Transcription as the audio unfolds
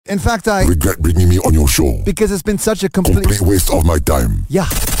In fact, I regret bringing me on your show because it's been such a complete waste of my time. Yeah.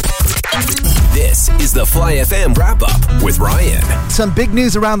 This is the Fly FM Wrap-Up with Ryan. Some big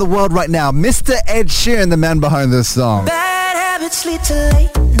news around the world right now. Mr. Ed Sheeran, the man behind this song. Bad habits lead to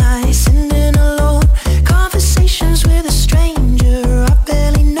late nights, sitting alone. Conversations with a stranger I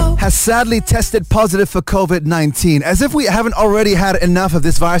barely know. Has sadly tested positive for COVID-19. As if we haven't already had enough of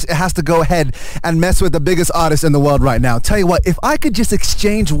this virus, it has to go ahead and mess with the biggest artist in the world right now. Tell you what, if I could just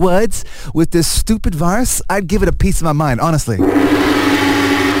exchange words with this stupid virus, I'd give it a piece of my mind, honestly.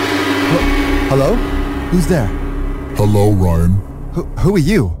 Hello? Who's there? Hello, Ryan. Who are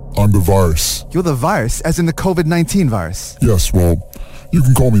you? I'm the virus. You're the virus, as in the COVID-19 virus? Yes, well, you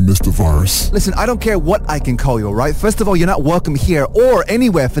can call me Mr. Virus. Listen, I don't care what I can call you, all right? First of all, you're not welcome here or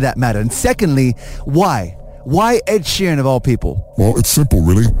anywhere for that matter. And secondly, why? Why Ed Sheeran of all people? Well, it's simple,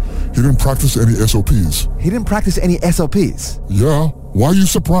 really. He didn't practice any SOPs. He didn't practice any SOPs? Yeah. Why are you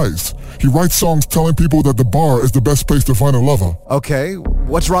surprised? He writes songs telling people that the bar is the best place to find a lover. Okay,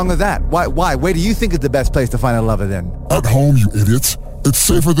 what's wrong with that? Why? Where do you think is the best place to find a lover then? At home, you idiots. It's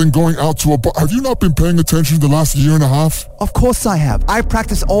safer than going out to a bar. Have you not been paying attention the last year and a half? Of course I have. I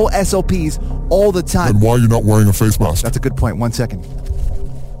practice all SOPs all the time. Then why are you not wearing a face mask? That's a good point. 1 second.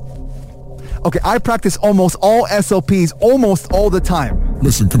 Okay, I practice almost all SOPs almost all the time.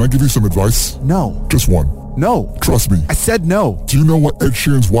 Listen, can I give you some advice? No. Just one. No. Trust me. I said no. Do you know what Ed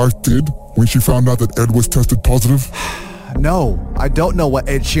Sheeran's wife did when she found out that Ed was tested positive? No, I don't know what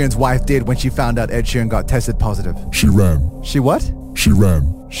Ed Sheeran's wife did when she found out Ed Sheeran got tested positive. She ran. She what? She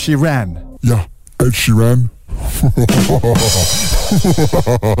ran. She ran. Yeah, Ed Sheeran.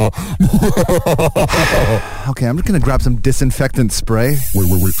 Okay, I'm just gonna grab some disinfectant spray. Wait,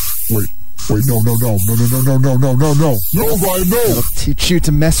 no, Ryan, no. I'll teach you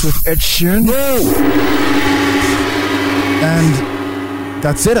to mess with Ed Sheeran. No. And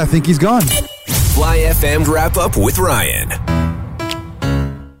that's it, I think he's gone. Fly FM Wrap-Up with Ryan.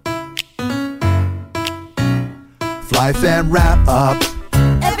 Fly FM Wrap Up.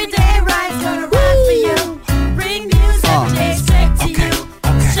 Every day Ryan's gonna ride for you. Bring news every day straight to you.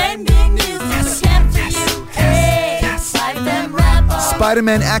 Trending news is a camp for you. Hey, Fly FM Wrap Up.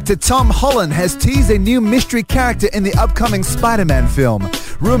 Spider-Man actor Tom Holland has teased a new mystery character in the upcoming Spider-Man film.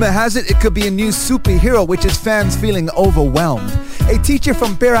 Rumor has it could be a new superhero, which has fans feeling overwhelmed. A teacher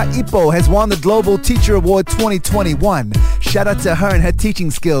from Pera Ipo has won the Global Teacher Award 2021. Shout out to her and her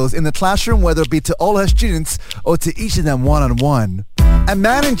teaching skills in the classroom, whether it be to all her students or to each of them one-on-one. A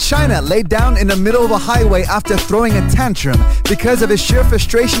man in China laid down in the middle of a highway after throwing a tantrum because of his sheer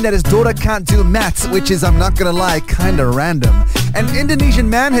frustration that his daughter can't do maths, which is, I'm not gonna lie, kinda random. An Indonesian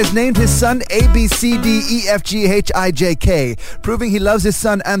man has named his son ABCDEFGHIJK, proving he loves his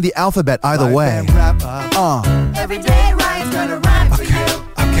son and the alphabet either way. Every day Ryan's gonna ride for you.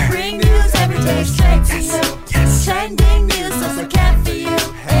 Okay. Bring news every day straight to you. Trending news is a camp for you.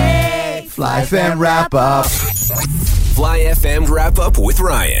 Hey, Fly FM Wrap Up. Fly FM Wrap-Up with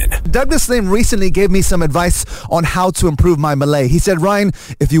Ryan. Douglas Lim recently gave me some advice on how to improve my Malay. He said, Ryan,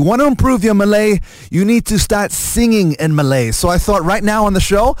 if you want to improve your Malay, you need to start singing in Malay. So I thought right now on the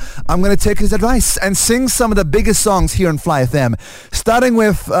show, I'm going to take his advice and sing some of the biggest songs here on Fly FM. Starting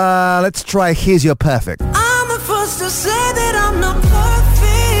with, let's try Here's Your Perfect. I'm the first to say that I'm not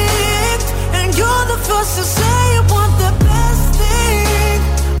perfect, and you're the first to say you want the best thing.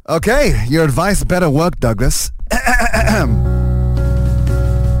 Okay, your advice better work, Douglas.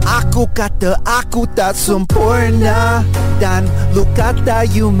 Aku kata aku tak sempurna, dan lu kata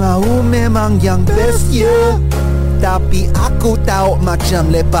you mau memang yang best, yeah. Tapi aku tahu macam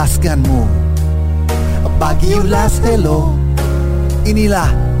lepaskanmu. Bagi you last hello,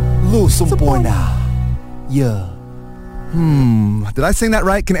 inilah lu sempurna, yeah. Did I sing that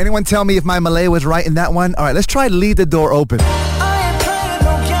right? Can anyone tell me if my Malay was right in that one? Alright, let's try Leave the Door Open.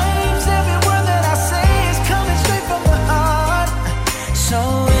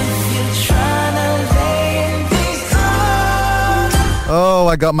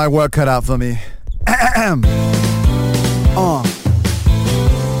 Oh, I got my work cut out for me.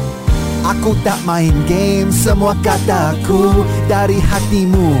 Aku tak main game, semua kataku dari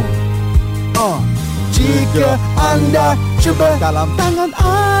hatimu. Jika anda cuba dalam tangan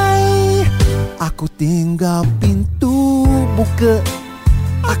I, aku tinggal pintu buka.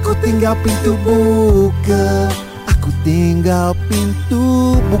 Aku tinggal pintu buka. Aku tinggal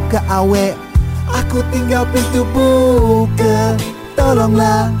pintu buka awek. Aku tinggal pintu buka.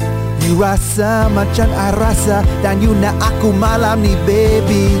 Tolonglah, you rasa macam I rasa, dan you nak aku malam ni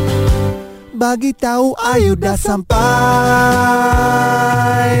baby. Bagi tahu ayu dah sampai.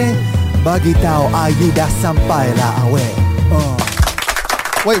 Bagi tahu ayu dah sampai lah awek.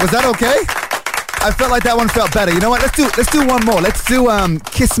 Wait, was that okay? I felt like that one felt better. You know what? Let's do one more. Let's do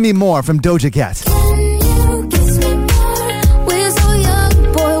Kiss Me More from Doja Cat. Can you kiss me more? We're so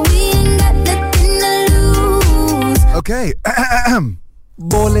young, boy, we ain't got nothing to lose. Okay.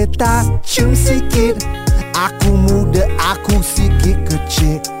 Boleh tak cium sikit? Aku muda, aku sikit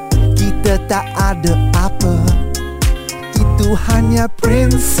kecil. Kita tak ada apa. Itu hanya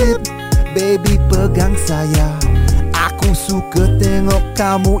prinsip. Baby pegang saya. Aku suka tengok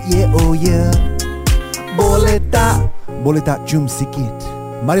kamu, yeah oh yeah. Boleh tak cium sikit?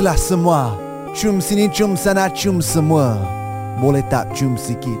 Marilah semua. Cium sini, cium sana, cium semua. Boleh tak cium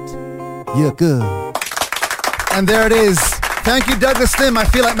sikit? Ya ke? And there it is. Thank you, Douglas Slim. I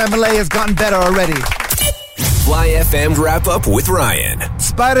feel like my Malay has gotten better already. Fly FM Wrap Up with Ryan.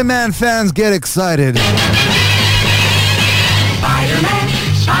 Spider-Man fans get excited.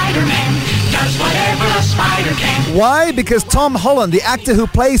 Spider-Man does whatever a spider can. Why? Because Tom Holland, the actor who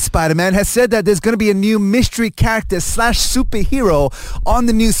plays Spider-Man, has said that there's going to be a new mystery character / superhero on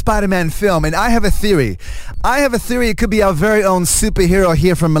the new Spider-Man film. And I have a theory. It could be our very own superhero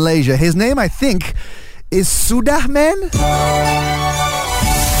here from Malaysia. His name, I think, is Sudah Man?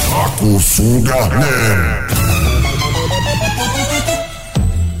 Aku sudah man.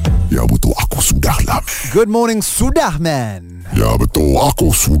 Ya betul, aku sudah lah man. Good morning, Sudah Man. Ya betul,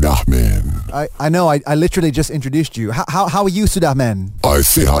 aku sudah man. I know, I literally just introduced you. How are you, Sudah Man? I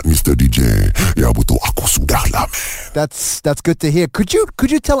sehat, Mr. DJ. Ya betul, aku sudah lah man. That's good to hear. Could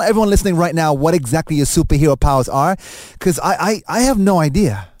you tell everyone listening right now what exactly your superhero powers are? Because I have no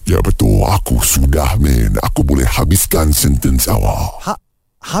idea. Ya betul, aku sudah man. Aku boleh habiskan sentence awak.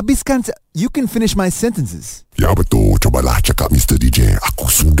 Habiskan... You can finish my sentences. Ya betul, cobalah cakap Mr. DJ. Aku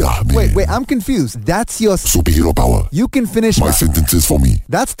sudah man. Wait, I'm confused. That's your... Superhero power. You can finish... My sentences for me.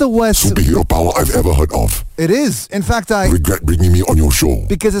 That's the worst... Superhero power I've ever heard of. It is. In fact, I... Regret bringing me on your show.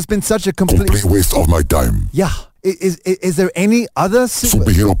 Because it's been such a complete waste of my time. Yeah. Is there any other...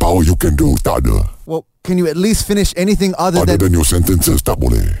 Superhero power you can do? Tak ada. Well, can you at least finish anything other than your sentences? Tak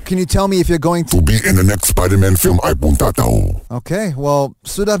boleh. Can you tell me if you're going to be in the next Spider-Man film? I pun tak tahu. Okay, well,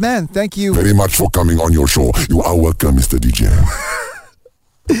 Sudah Man, thank you very much for coming on your show. You are welcome, Mr. DJ.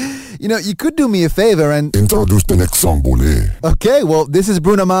 You know, you could do me a favor and... Introduce the next song, boleh. Okay, well, this is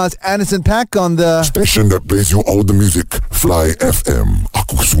Bruno Mars, Anderson .Paak on the... station that plays you all the music. Fly FM.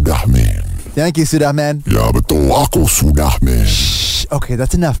 Aku sudah man. Thank you, Sudah Man. Ya betul, aku sudah man. Shh, okay,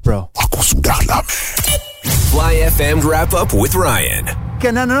 that's enough, bro. Aku sudah lah man. Fly FM Wrap Up with Ryan.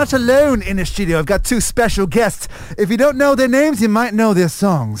 Okay, now I'm not alone in the studio. I've got two special guests. If you don't know their names, you might know their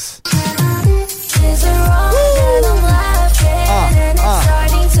songs. Is it wrong that I'm laughing? And it's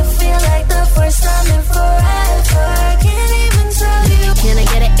starting to feel like the first time in forever. Can't even tell you. Can I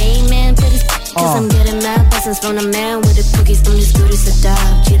get an amen, please? Cause I'm getting mad, blessings from the man with the cookies. I'm just good as a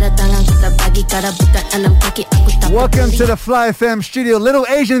dog. Chila tangan kita bagi kada buka and I'm cocky. Aku tak. Welcome to the Fly FM studio. Little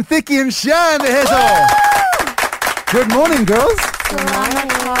Asian Thiccie and SYA in the hizzle. Good morning, girls.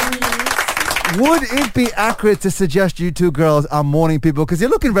 Would it be accurate to suggest you two girls are morning people? Because you're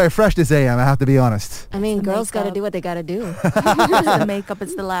looking very fresh this AM, I have to be honest. I mean, girls got to do what they got to do. It's the makeup,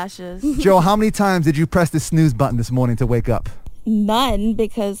 it's the lashes. Joe, how many times did you press the snooze button this morning to wake up? None,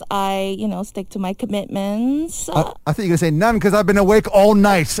 because I, stick to my commitments. I thought you were going to say none because I've been awake all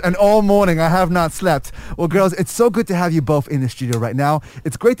night and all morning. I have not slept. Well, girls, it's so good to have you both in the studio right now.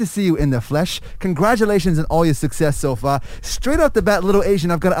 It's great to see you in the flesh. Congratulations on all your success so far. Straight off the bat, Little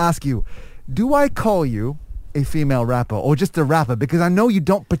Asian, I've got to ask you, do I call you a female rapper or just a rapper? Because I know you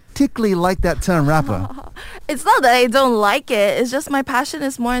don't particularly like that term rapper. It's not that I don't like it. It's just my passion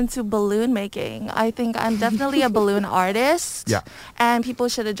is more into balloon making. I think I'm definitely a balloon artist. Yeah. And people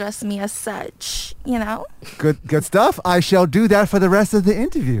should address me as such, Good stuff. I shall do that for the rest of the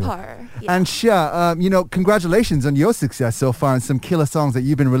interview. Yeah. And SYA, congratulations on your success so far and some killer songs that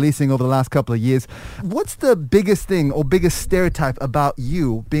you've been releasing over the last couple of years. What's the biggest thing or biggest stereotype about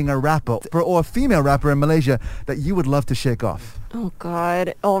you being a rapper or a female rapper in Malaysia that you would love to shake off? Oh,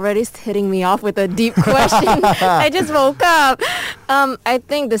 God. Already hitting me off with a deep question. I just woke up. I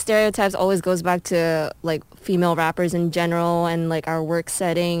think the stereotypes always goes back to, female rappers in general and, our work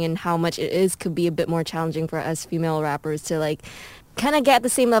setting and how much could be a bit more challenging for us female rappers to, kind of get at the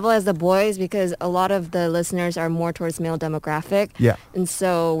same level as the boys because a lot of the listeners are more towards male demographic. Yeah. And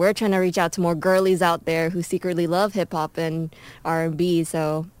so we're trying to reach out to more girlies out there who secretly love hip-hop and R&B.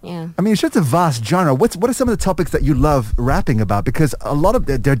 So, yeah. I mean, it's just a vast genre. What are some of the topics that you love rapping about? Because there are a lot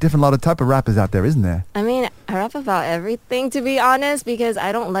of type of rappers out there, isn't there? I mean, I rap rap about everything, to be honest, because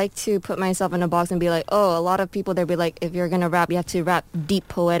I don't like to put myself in a box and be like, oh, a lot of people, they'll be like, if you're going to rap, you have to rap deep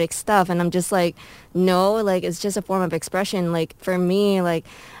poetic stuff. And I'm just like, no, like, it's just a form of expression. Like, for me, like,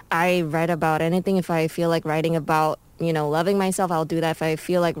 I write about anything. If I feel like writing about, you know, loving myself, I'll do that. If I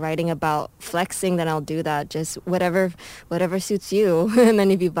feel like writing about flexing, then I'll do that. Just whatever suits you. And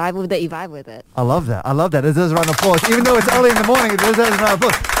then if you vibe with it, you vibe with it. I love that. I love that. It deserves a round of applause. Even though it's early in the morning, it deserves a round of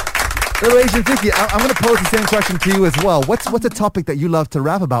applause. Little Asian Thiccie, I'm going to pose the same question to you as well. What's a topic that you love to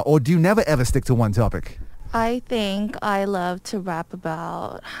rap about, or do you never ever stick to one topic? I think I love to rap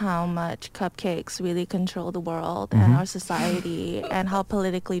about how much cupcakes really control the world and our society and how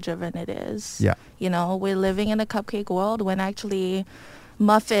politically driven it is. Yeah. You know, we're living in a cupcake world when actually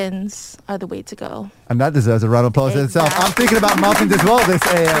muffins are the way to go. And that deserves a round of applause in itself. I'm thinking about muffins as well this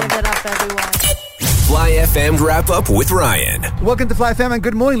AM. Give it up, everyone. Fly FM Wrap Up with Ryan. Welcome to Fly FM and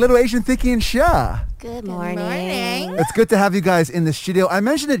good morning, Little Asian Thiccie and Sha. Good morning. It's good to have you guys in the studio. I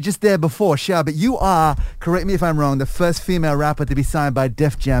mentioned it just there before, Sha, but you are, correct me if I'm wrong, the first female rapper to be signed by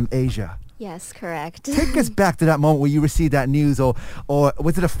Def Jam Asia. Yes, correct. Take us back to that moment where you received that news, or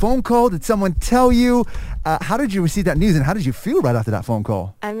was it a phone call? Did someone tell you? How did you receive that news, and how did you feel right after that phone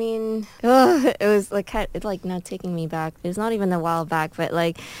call? I mean, it was like, it's like not taking me back. It's not even a while back, but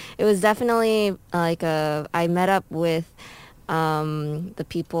like, it was definitely like I met up with the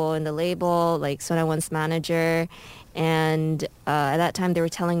people in the label, like Sona One's manager, and at that time they were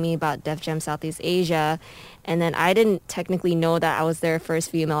telling me about Def Jam Southeast Asia, and then I didn't technically know that I was their first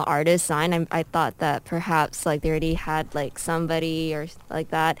female artist signed. I thought that perhaps like they already had like somebody or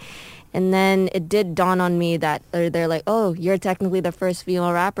like that. And then it did dawn on me that they're like, oh, you're technically the first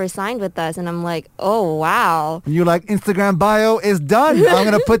female rapper signed with us. And I'm like, oh, wow. And you're like, Instagram bio is done. I'm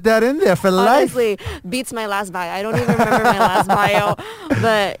going to put that in there for life. Honestly, beats my last bio. I don't even remember my last bio.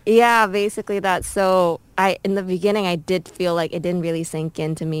 But yeah, basically that. So in the beginning, I did feel like it didn't really sink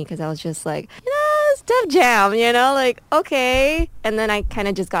into me because I was just like, you know, it's Def Jam, you know, like, okay. And then I kind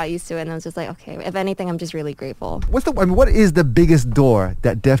of just got used to it and I was just like, okay, if anything, I'm just really grateful. What is the biggest door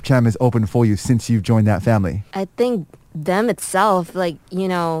that Def Jam has opened for you since you've joined that family? I think them itself, like, you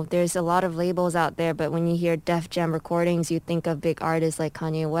know, there's a lot of labels out there, but when you hear Def Jam recordings, you think of big artists like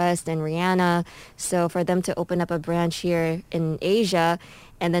Kanye West and Rihanna. So for them to open up a branch here in Asia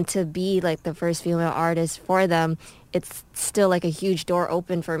and then to be like the first female artist for them, it's still like a huge door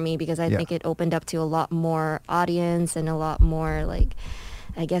open for me because I think it opened up to a lot more audience and a lot more like,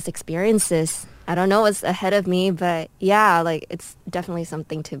 I guess, experiences. I don't know what's ahead of me, but yeah, like it's definitely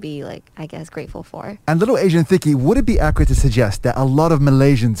something to be like, I guess, grateful for. And Little Asian Thiccie, would it be accurate to suggest that a lot of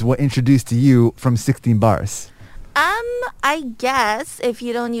Malaysians were introduced to you from 16 Bars? I guess if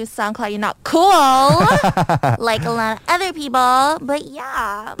you don't use SoundCloud, you're not cool like a lot of other people. But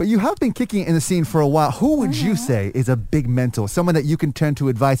yeah. But you have been kicking in the scene for a while. Who would you say is a big mentor? Someone that you can turn to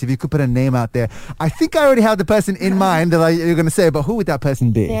advice if you could put a name out there. I think I already have the person in mind that you're going to say, but who would that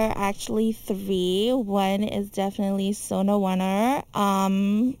person be? There are actually three. One is definitely Sona Oner.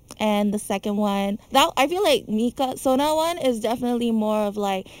 And the second one, that I feel like Mika, Sona One is definitely more of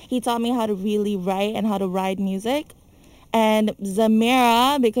like, he taught me how to really write and how to ride music. And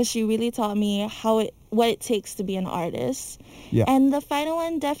Zamira, because she really taught me what it takes to be an artist. Yeah. And the final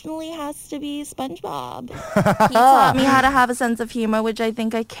one definitely has to be SpongeBob. He taught me how to have a sense of humor, which I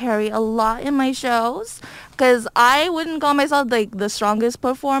think I carry a lot in my shows. Because I wouldn't call myself like the strongest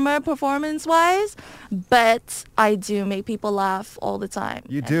performer performance-wise, but I do make people laugh all the time.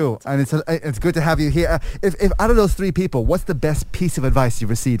 You do, and it's good to have you here. If out of those three people, what's the best piece of advice you've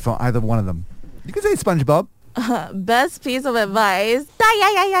received from either one of them? You can say SpongeBob. Best piece of advice.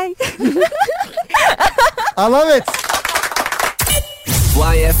 I love it.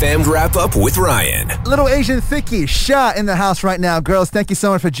 Fly FM Wrap Up with Ryan. Little Asian Thiccie, Sha in the house right now. Girls, thank you so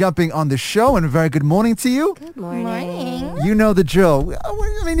much for jumping on the show, and a very good morning to you. Good morning. You know the drill.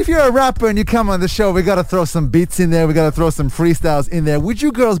 I mean, if you're a rapper and you come on the show, we got to throw some beats in there. We got to throw some freestyles in there. Would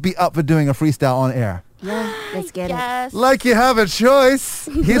you girls be up for doing a freestyle on air? Yeah, let's get it. Like you have a choice.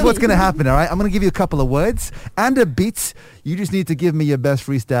 Here's what's going to happen, all right? I'm going to give you a couple of words and a beat. You just need to give me your best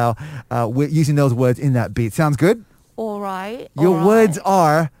freestyle using those words in that beat. Sounds good? All right. Your words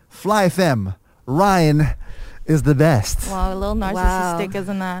are Fly FM. Ryan is the best. Wow, a little narcissistic,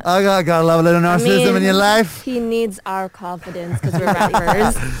 isn't that? I gotta love a little narcissism in your life. He needs our confidence because we're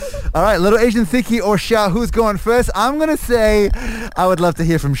rappers. All right, Little Asian Thiccie or Sha, who's going first? I'm going to say I would love to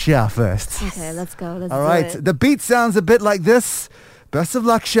hear from Sha first. Okay, let's go. Let's All right, the beat sounds a bit like this. Best of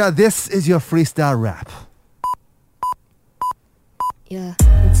luck, Sha. This is your freestyle rap. Yeah,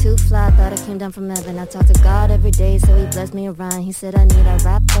 I'm too fly, thought I came down from heaven. I talk to God every day, so he blessed me around. He said I need a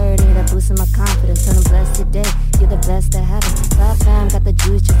rapper, need a boost in my confidence. Tell him blessed today, you're the best that have it. Fly fam, got the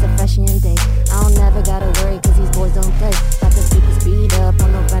juice, just a fresh in day. I don't never gotta worry, cause these boys don't play. Got the speakers speed up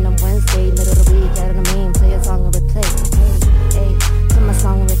on a random Wednesday. Middle of the week, out of the mean, play a song and replay. Hey, put my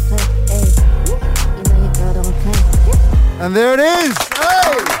song and replay. Hey, you know your girl don't play. And there it is.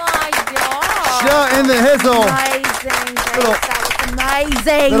 Hey! Oh my God. SYA in the hizzle. Amazing. That was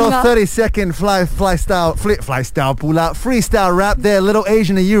amazing. Little 30-second freestyle rap there. Little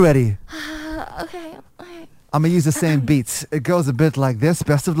Asian, are you ready? Okay. I'm going to use the same beats. It goes a bit like this.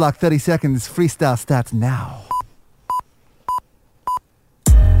 Best of luck, 30 seconds. Freestyle starts now.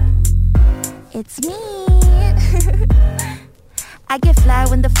 It's me. I get fly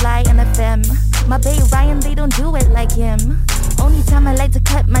when the fly in FM. My bae Ryan, they don't do it like him. Only time I like to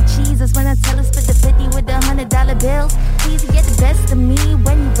cut my cheese is when I tell her split the 50 with the $100 bills. Please, you get the best of me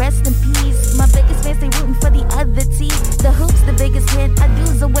when you rest in peace. My biggest fans, they rooting for the other team. The hoops, the biggest hit. I do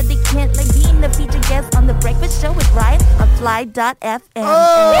so what they can't, like being the featured guest on the breakfast show with Ryan on Fly.fm.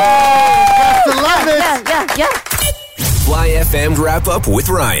 Oh, I love it. Yeah. Fly FM Wrap Up with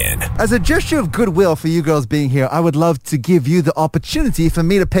Ryan. As a gesture of goodwill for you girls being here, I would love to give you the opportunity for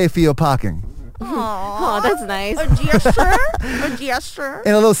me to pay for your parking. Oh, that's nice. A gesture.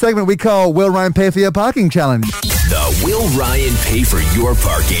 In a little segment we call Will Ryan Pay for Your Parking Challenge. The Will Ryan Pay for Your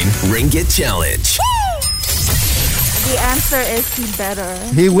Parking Ringgit Challenge. The answer is he better.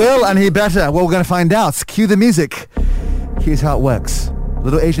 He will and he better. Well, we're going to find out. Cue the music. Here's how it works.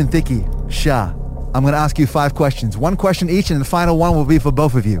 Little Asian Thiccie, SYA. I'm going to ask you 5 questions. 1 question each, and the final one will be for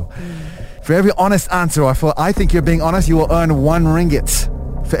both of you. For every honest answer, or for I think you're being honest, you will earn 1 ringgit.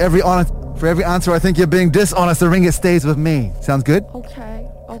 For every answer I think you're being dishonest, the ringgit stays with me. Sounds good? Okay.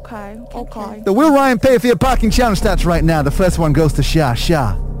 The Will Ryan Pay for Your Parking Challenge starts right now. The first one goes to SYA.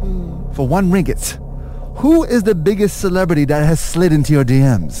 SYA, for 1 ringgit, who is the biggest celebrity that has slid into your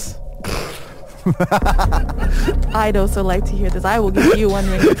DMs? I'd also like to hear this. I will give you 1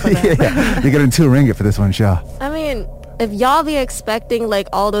 ringgit for that. Yeah. You're getting 2 ringgit for this one, SYA. I mean, if y'all be expecting like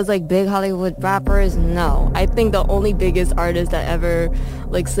all those like big Hollywood rappers, no. I think the only biggest artist that ever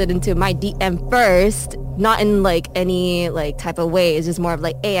like slid into my DM first, not in like any like type of way, it's just more of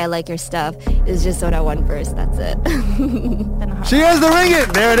like, hey, I like your stuff, is just Soda One First. That's it. She has the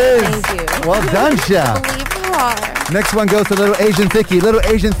ringgit. There it is. Thank you. Well done, SYA. Believe her. Next one goes to Little Asian Thiccie. Little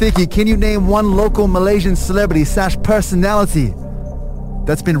Asian Thiccie, can you name 1 local Malaysian celebrity / personality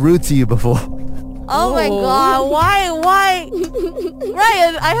that's been rude to you before? Oh my God! Why?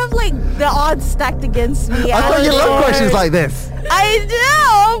 Ryan, I have like the odds stacked against me. I thought you love questions like this. I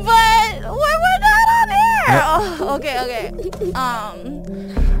do, but we're not on air. Okay.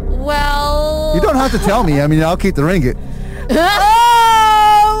 Well. You don't have to tell me. I mean, I'll keep the ringgit.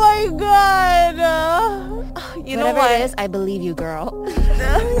 Oh my God! You know Whatever what? it is, I believe you, girl.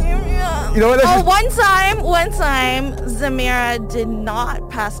 You know what? Oh, one time, Zamira did not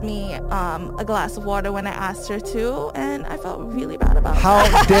pass me a glass of water when I asked her to, and I felt really bad about it.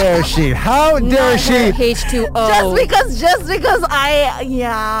 How dare she? How dare she? H2O. Just because She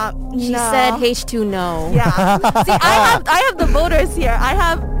said H2 no. Yeah. See, I have the voters here.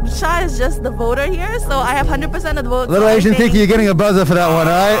 SYA is just the voter here, so I have 100% of the votes. Little Asian Thiccie, you're getting a buzzer for that one,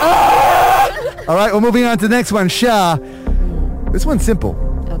 all right? All right, we're moving on to the next one. SYA, this one's simple.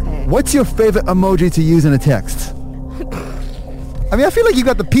 Okay. What's your favorite emoji to use in a text? I mean, I feel like you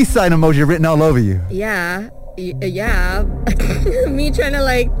got the peace sign emoji written all over you. Yeah. Me trying to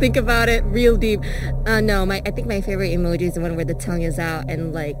like think about it real deep. No, I think my favorite emoji is the one where the tongue is out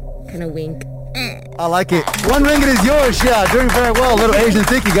and like kind of wink. I like it. 1 ringgit is yours, SYA. Doing very well. Little Asian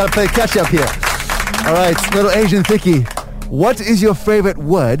Thiccie, got to play catch up here. All right, Little Asian Thiccie, what is your favorite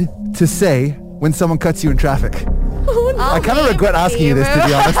word to say when someone cuts you in traffic? I kind of regret asking you this, to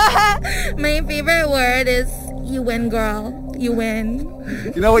be honest. My favorite word is you win, girl. You win.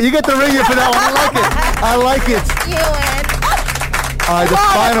 You know what? You get the ringgit for that one. I like it. You win. All right, the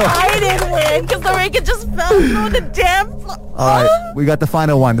final. I didn't win because the ringgit just fell through the damn. All right, we got the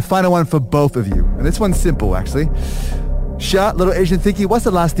final one. The final one for both of you. And this one's simple, actually. SYA, Little Asian Thiccie, what's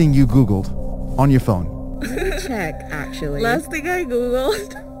the last thing you Googled on your phone? Check, actually. Last thing I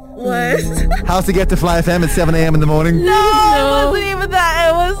Googled was how to get to Fly FM at 7 a.m. in the morning. No, it wasn't even that.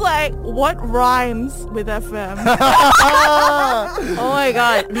 It was like, what rhymes with FM? Oh my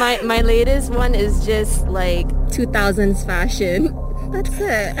God. My latest one is just like 2000s fashion. That's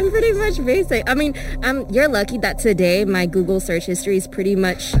it. I'm pretty much basic. I mean, you're lucky that today my Google search history is pretty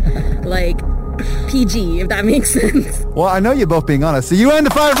much like PG, if that makes sense. Well, I know you're both being honest. So you earned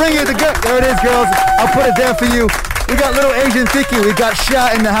the 5 ringgit. There it is, girls. I'll put it there for you. We got Little Asian Thiccie. We got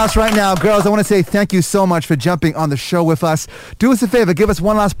SYA in the house right now. Girls, I want to say thank you so much for jumping on the show with us. Do us a favor. Give us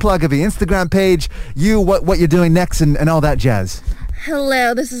one last plug of your Instagram page, what you're doing next, and all that jazz.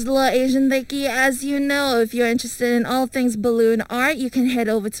 Hello, this is Little Asian Thiccie. As you know, if you're interested in all things balloon art, you can head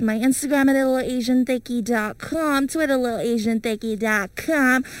over to my Instagram at littleasianthiccie.com, Twitter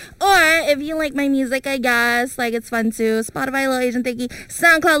littleasianthiccie.com, or if you like my music, I guess, like it's fun too, Spotify Little Asian Thiccie,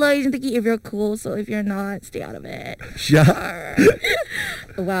 SoundCloud Little Asian Thiccie if you're cool, so if you're not, stay out of it. Yeah.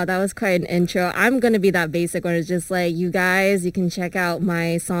 Wow, that was quite an intro. I'm going to be that basic one. It's just like, you guys, you can check out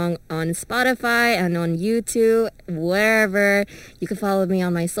my song on Spotify and on YouTube, wherever. You can follow me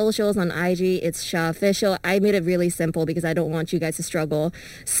on my socials. On IG, it's SYA Official. I made it really simple because I don't want you guys to struggle.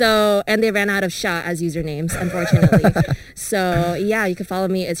 So, and they ran out of SYA as usernames, unfortunately. So, yeah, you can follow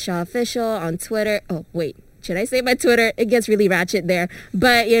me. It's SYA Official on Twitter. Oh, wait. Should I say my Twitter? It gets really ratchet there.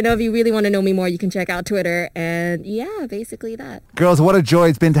 But, you know, if you really want to know me more, you can check out Twitter. And, yeah, basically that. Girls, what a joy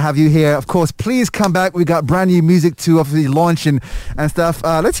it's been to have you here. Of course, please come back. We got brand new music to obviously launch and stuff.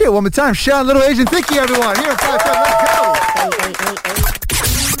 Let's hear it one more time. SYA and Little Asian Thiccie, everyone. Here, let's go.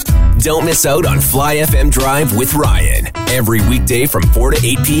 Don't miss out on Fly FM Drive with Ryan. Every weekday from 4 to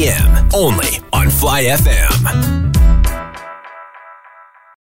 8 p.m. Only on Fly FM.